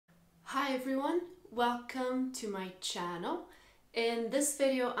Hi everyone, welcome to my channel. In this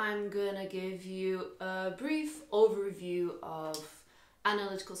video I'm gonna give you a brief overview of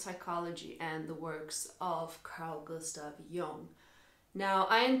analytical psychology and the works of Carl Gustav Jung. Now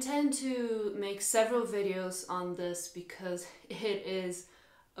I intend to make several videos on this because it is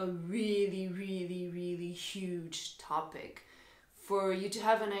a really huge topic. For you to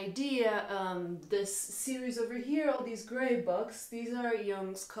have an idea, this series over here, all these gray books, these are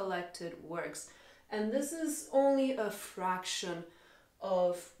Jung's collected works. And this is only a fraction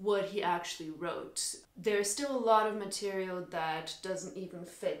of what he actually wrote. There's still a lot of material that doesn't even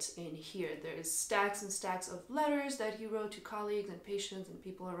fit in here. There's stacks and stacks of letters that he wrote to colleagues and patients and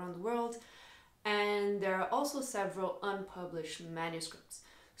people around the world. And there are also several unpublished manuscripts.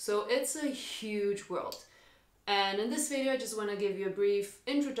 So it's a huge world. And in this video, I just want to give you a brief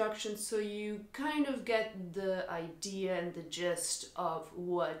introduction so you kind of get the idea and the gist of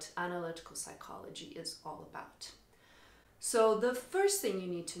what analytical psychology is all about. So the first thing you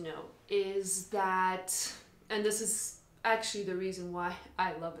need to know is that, and this is actually the reason why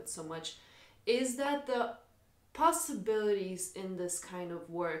I love it so much, is that the possibilities in this kind of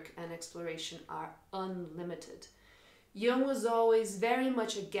work and exploration are unlimited. Jung was always very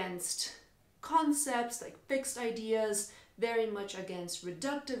much against concepts like fixed ideas, very much against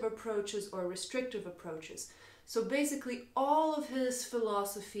reductive approaches or restrictive approaches. So basically all of his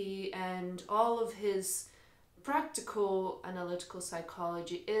philosophy and all of his practical analytical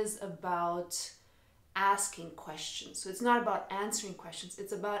psychology is about asking questions. So it's not about answering questions,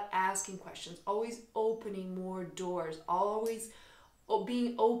 it's about asking questions, always opening more doors, always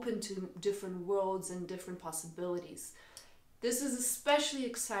being open to different worlds and different possibilities. This is especially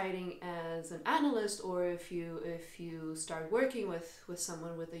exciting as an analyst, or if you start working with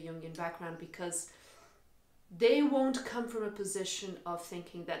someone with a Jungian background, because they won't come from a position of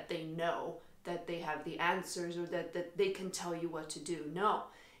thinking that they know, that they have the answers, or that they can tell you what to do. No,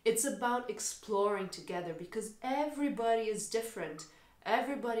 it's about exploring together, because everybody is different.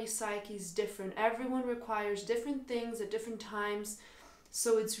 Everybody's psyche is different. Everyone requires different things at different times.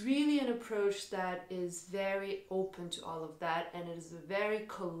 So it's really an approach that is very open to all of that, and it is a very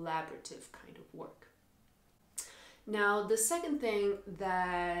collaborative kind of work. Now, the second thing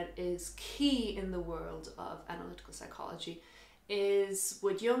that is key in the world of analytical psychology is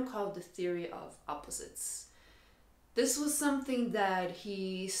what Jung called the theory of opposites. This was something that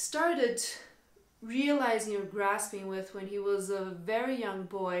he started realizing or grasping with when he was a very young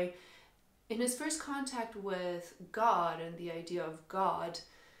boy. In his first contact with God and the idea of God,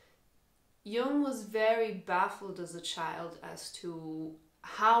 Jung was very baffled as a child as to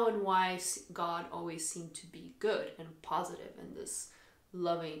how and why God always seemed to be good and positive and this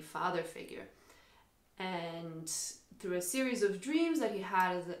loving father figure. And through a series of dreams that he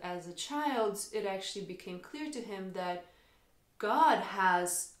had as a child, it actually became clear to him that God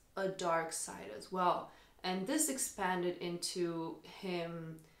has a dark side as well. And this expanded into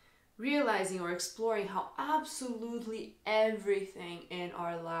him realizing or exploring how absolutely everything in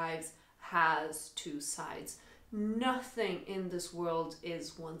our lives has two sides. Nothing in this world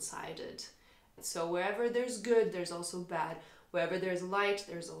is one-sided. So wherever there's good, there's also bad. Wherever there's light,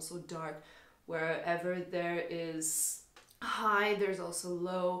 there's also dark. Wherever there is high, there's also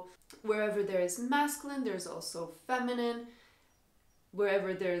low. Wherever there is masculine, there's also feminine.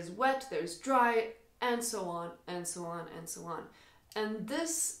 Wherever there's wet, there's dry, and so on, and so on, and so on. And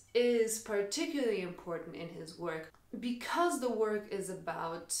this is particularly important in his work because the work is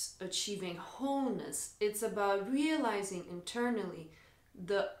about achieving wholeness. It's about realizing internally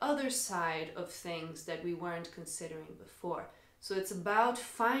the other side of things that we weren't considering before. So it's about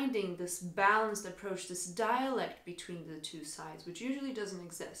finding this balanced approach, this dialect between the two sides, which usually doesn't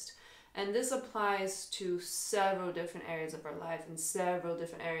exist. And this applies to several different areas of our life and several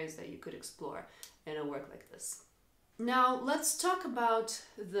different areas that you could explore in a work like this. Now, let's talk about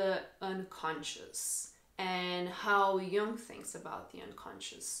the unconscious and how Jung thinks about the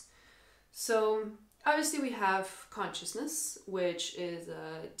unconscious. So, obviously we have consciousness, which is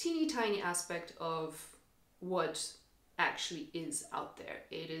a teeny tiny aspect of what actually is out there.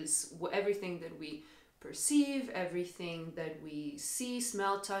 It is everything that we perceive, everything that we see,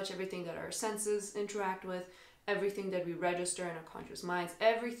 smell, touch, everything that our senses interact with, everything that we register in our conscious minds,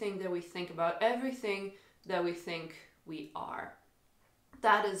 everything that we think about, everything that we think we are.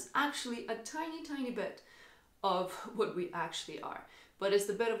 That is actually a tiny bit of what we actually are, but it's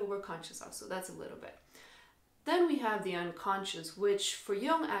the bit of what we're conscious of, so that's a little bit. Then we have the unconscious, which for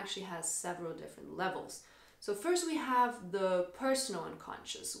Jung actually has several different levels. So first we have the personal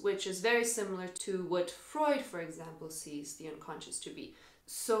unconscious, which is very similar to what Freud, for example, sees the unconscious to be.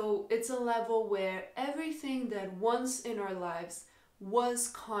 So it's a level where everything that once in our lives was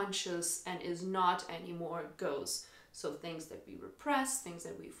conscious and is not anymore goes. So things that we repress, things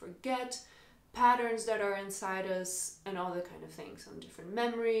that we forget, patterns that are inside us, and all that kind of things. Some different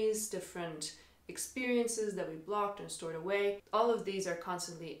memories, different experiences that we blocked and stored away. All of these are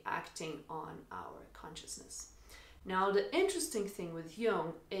constantly acting on our consciousness. Now, the interesting thing with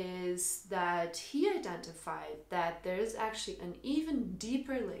Jung is that he identified that there is actually an even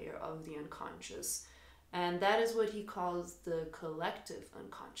deeper layer of the unconscious, and that is what he calls the collective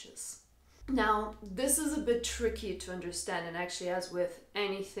unconscious. Now, this is a bit tricky to understand, and actually, as with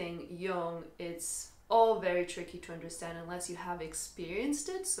anything Jung, it's all very tricky to understand unless you have experienced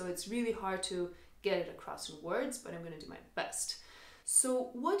it, so it's really hard to get it across in words, but I'm going to do my best. So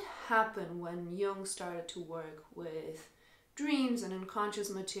what happened when Jung started to work with dreams and unconscious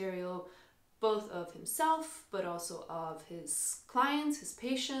material, both of himself, but also of his clients, his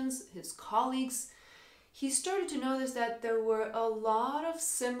patients, his colleagues? He started to notice that there were a lot of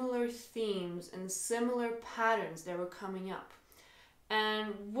similar themes and similar patterns that were coming up.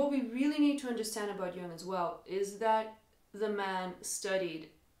 And what we really need to understand about Jung as well is that the man studied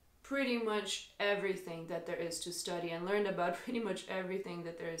pretty much everything that there is to study and learned about pretty much everything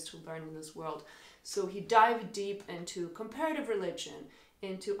that there is to learn in this world. So he dived deep into comparative religion,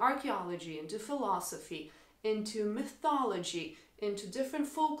 into archaeology, into philosophy, into mythology, into different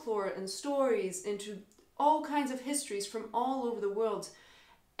folklore and stories, into all kinds of histories from all over the world.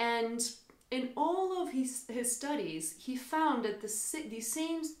 And in all of his studies, he found that these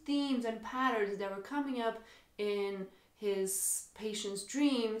same themes and patterns that were coming up in his patients'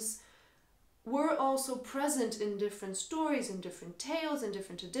 dreams were also present in different stories, in different tales, in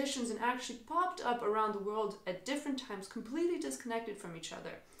different traditions, and actually popped up around the world at different times, completely disconnected from each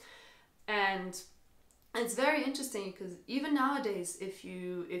other. And it's very interesting because even nowadays, if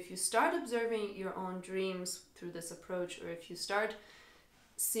you start observing your own dreams through this approach, or if you start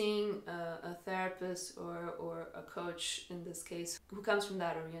seeing a therapist or a coach, in this case, who comes from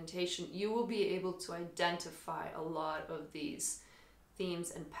that orientation, you will be able to identify a lot of these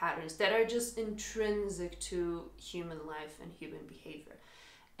themes and patterns that are just intrinsic to human life and human behavior.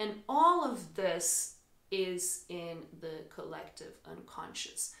 And all of this is in the collective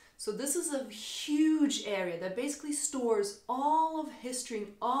unconscious. So this is a huge area that basically stores all of history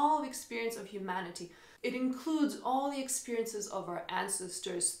and all of experience of humanity. It includes all the experiences of our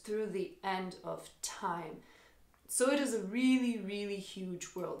ancestors through the end of time. So it is a really, really huge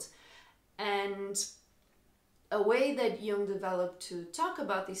world. And a way that Jung developed to talk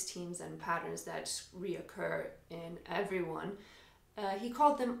about these themes and patterns that reoccur in everyone, he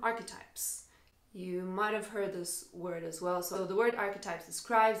called them archetypes. You might have heard this word as well. So the word archetypes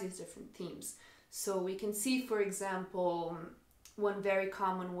describes these different themes. So we can see, for example, one very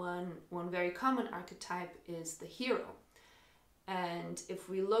common archetype is the hero. And if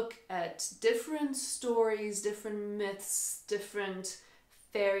we look at different stories, different myths, different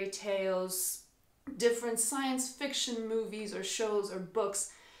fairy tales, different science fiction movies or shows or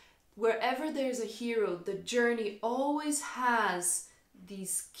books, wherever there's a hero, the journey always has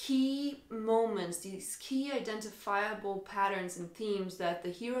these key moments, these key identifiable patterns and themes that the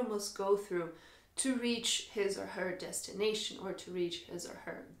hero must go through to reach his or her destination or to reach his or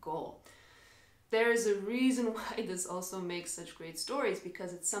her goal. There is a reason why this also makes such great stories,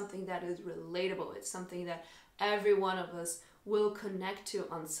 because it's something that is relatable. It's something that every one of us will connect to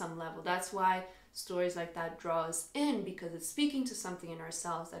on some level. That's why stories like that draw us in, because it's speaking to something in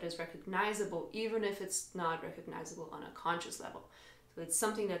ourselves that is recognizable, even if it's not recognizable on a conscious level. So it's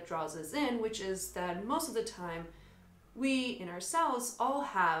something that draws us in, which is that most of the time we in ourselves all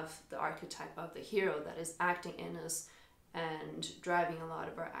have the archetype of the hero that is acting in us and driving a lot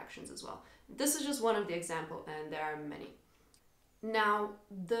of our actions as well. This is just one of the examples, and there are many. Now,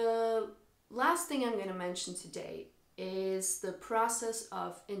 the last thing I'm going to mention today is the process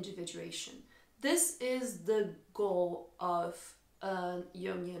of individuation. This is the goal of a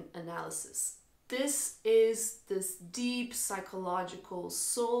Jungian analysis. This is this deep psychological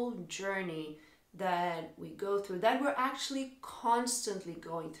soul journey that we go through, that we're actually constantly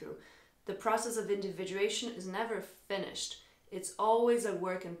going through. The process of individuation is never finished. It's always a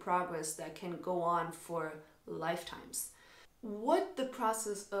work in progress that can go on for lifetimes. What the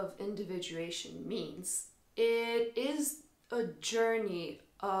process of individuation means, it is a journey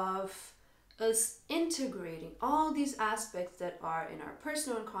of us integrating all these aspects that are in our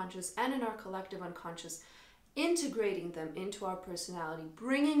personal unconscious and in our collective unconscious, integrating them into our personality,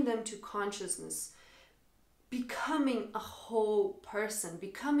 bringing them to consciousness, becoming a whole person,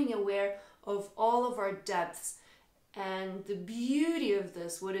 becoming aware of all of our depths, And the beauty of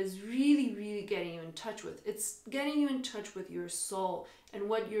this, what is really, really getting you in touch with, it's getting you in touch with your soul and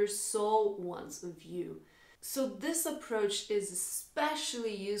what your soul wants of you. So this approach is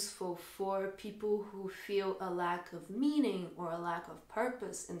especially useful for people who feel a lack of meaning or a lack of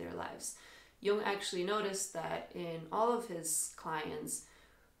purpose in their lives. Jung actually noticed that in all of his clients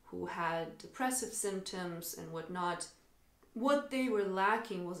who had depressive symptoms and whatnot, what they were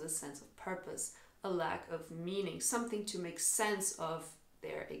lacking was a sense of purpose, a lack of meaning, something to make sense of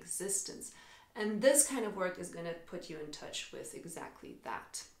their existence. And this kind of work is going to put you in touch with exactly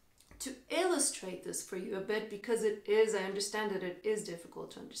that. To illustrate this for you a bit, because I understand that it is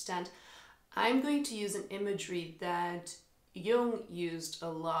difficult to understand, I'm going to use an imagery that Jung used a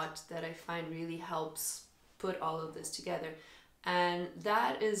lot that I find really helps put all of this together. And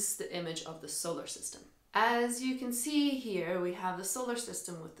that is the image of the solar system. As you can see here, we have the solar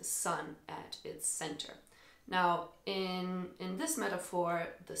system with the sun at its center. Now, in this metaphor,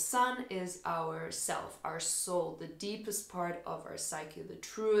 the sun is our self, our soul, the deepest part of our psyche, the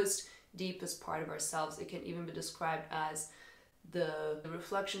truest, deepest part of ourselves. It can even be described as the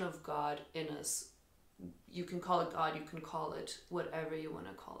reflection of God in us. You can call it God, you can call it whatever you want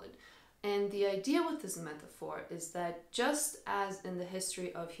to call it. And the idea with this metaphor is that just as in the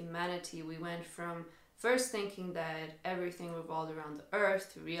history of humanity, we went from first thinking that everything revolved around the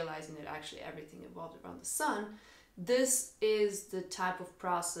earth to realizing that actually everything revolved around the sun, this is the type of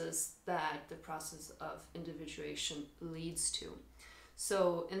process that the process of individuation leads to.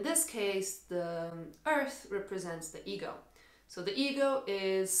 So in this case, the earth represents the ego. So the ego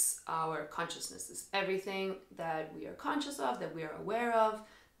is our consciousness, is everything that we are conscious of, that we are aware of,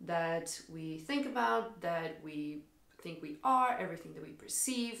 that we think about, that we think we are, everything that we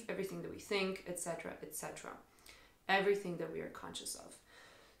perceive, everything that we think, etc., etc. Everything that we are conscious of.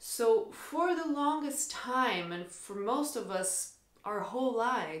 So for the longest time, and for most of us our whole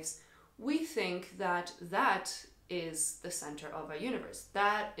lives, we think that that is the center of our universe.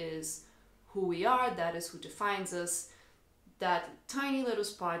 That is who we are, that is who defines us, that tiny little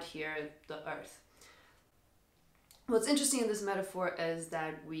spot here, the earth. What's interesting in this metaphor is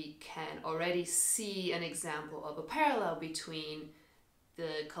that we can already see an example of a parallel between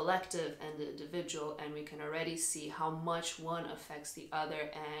the collective and the individual, and we can already see how much one affects the other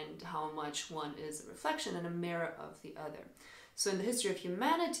and how much one is a reflection and a mirror of the other. So in the history of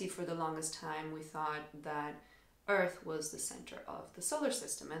humanity, for the longest time, we thought that Earth was the center of the solar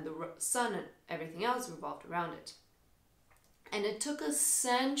system and the sun and everything else revolved around it. And it took us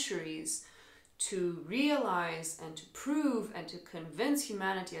centuries to realize and to prove and to convince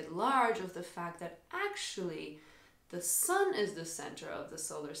humanity at large of the fact that actually the sun is the center of the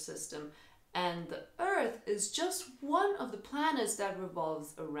solar system and the earth is just one of the planets that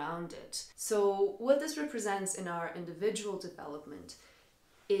revolves around it. So what this represents in our individual development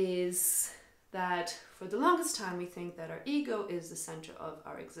is that for the longest time we think that our ego is the center of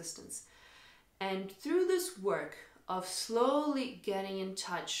our existence. And through this work of slowly getting in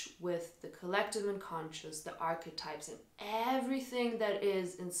touch with the collective unconscious, the archetypes, and everything that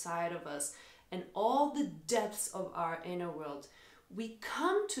is inside of us, and all the depths of our inner world, we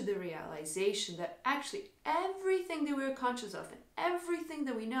come to the realization that actually everything that we're conscious of and everything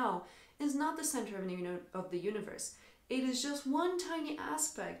that we know is not the center of the universe. It is just one tiny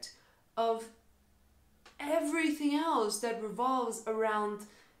aspect of everything else that revolves around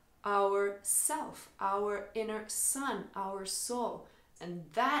our self, our inner sun, our soul. And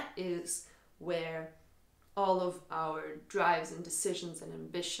that is where all of our drives and decisions and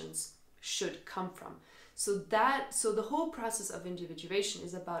ambitions should come from. So the whole process of individuation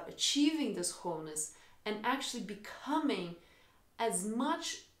is about achieving this wholeness and actually becoming as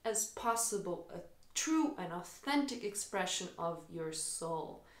much as possible a true and authentic expression of your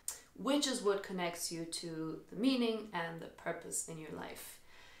soul, which is what connects you to the meaning and the purpose in your life.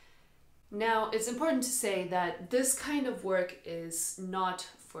 Now, it's important to say that this kind of work is not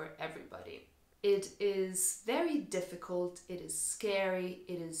for everybody. It is very difficult, it is scary,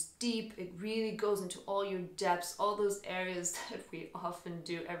 it is deep, it really goes into all your depths, all those areas that we often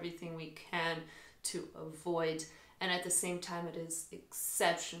do everything we can to avoid. And at the same time, it is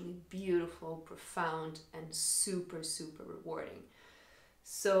exceptionally beautiful, profound, and super, super rewarding.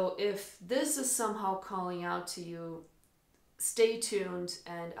 So if this is somehow calling out to you, stay tuned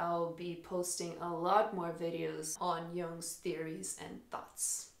and I'll be posting a lot more videos on Jung's theories and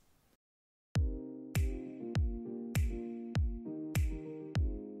thoughts.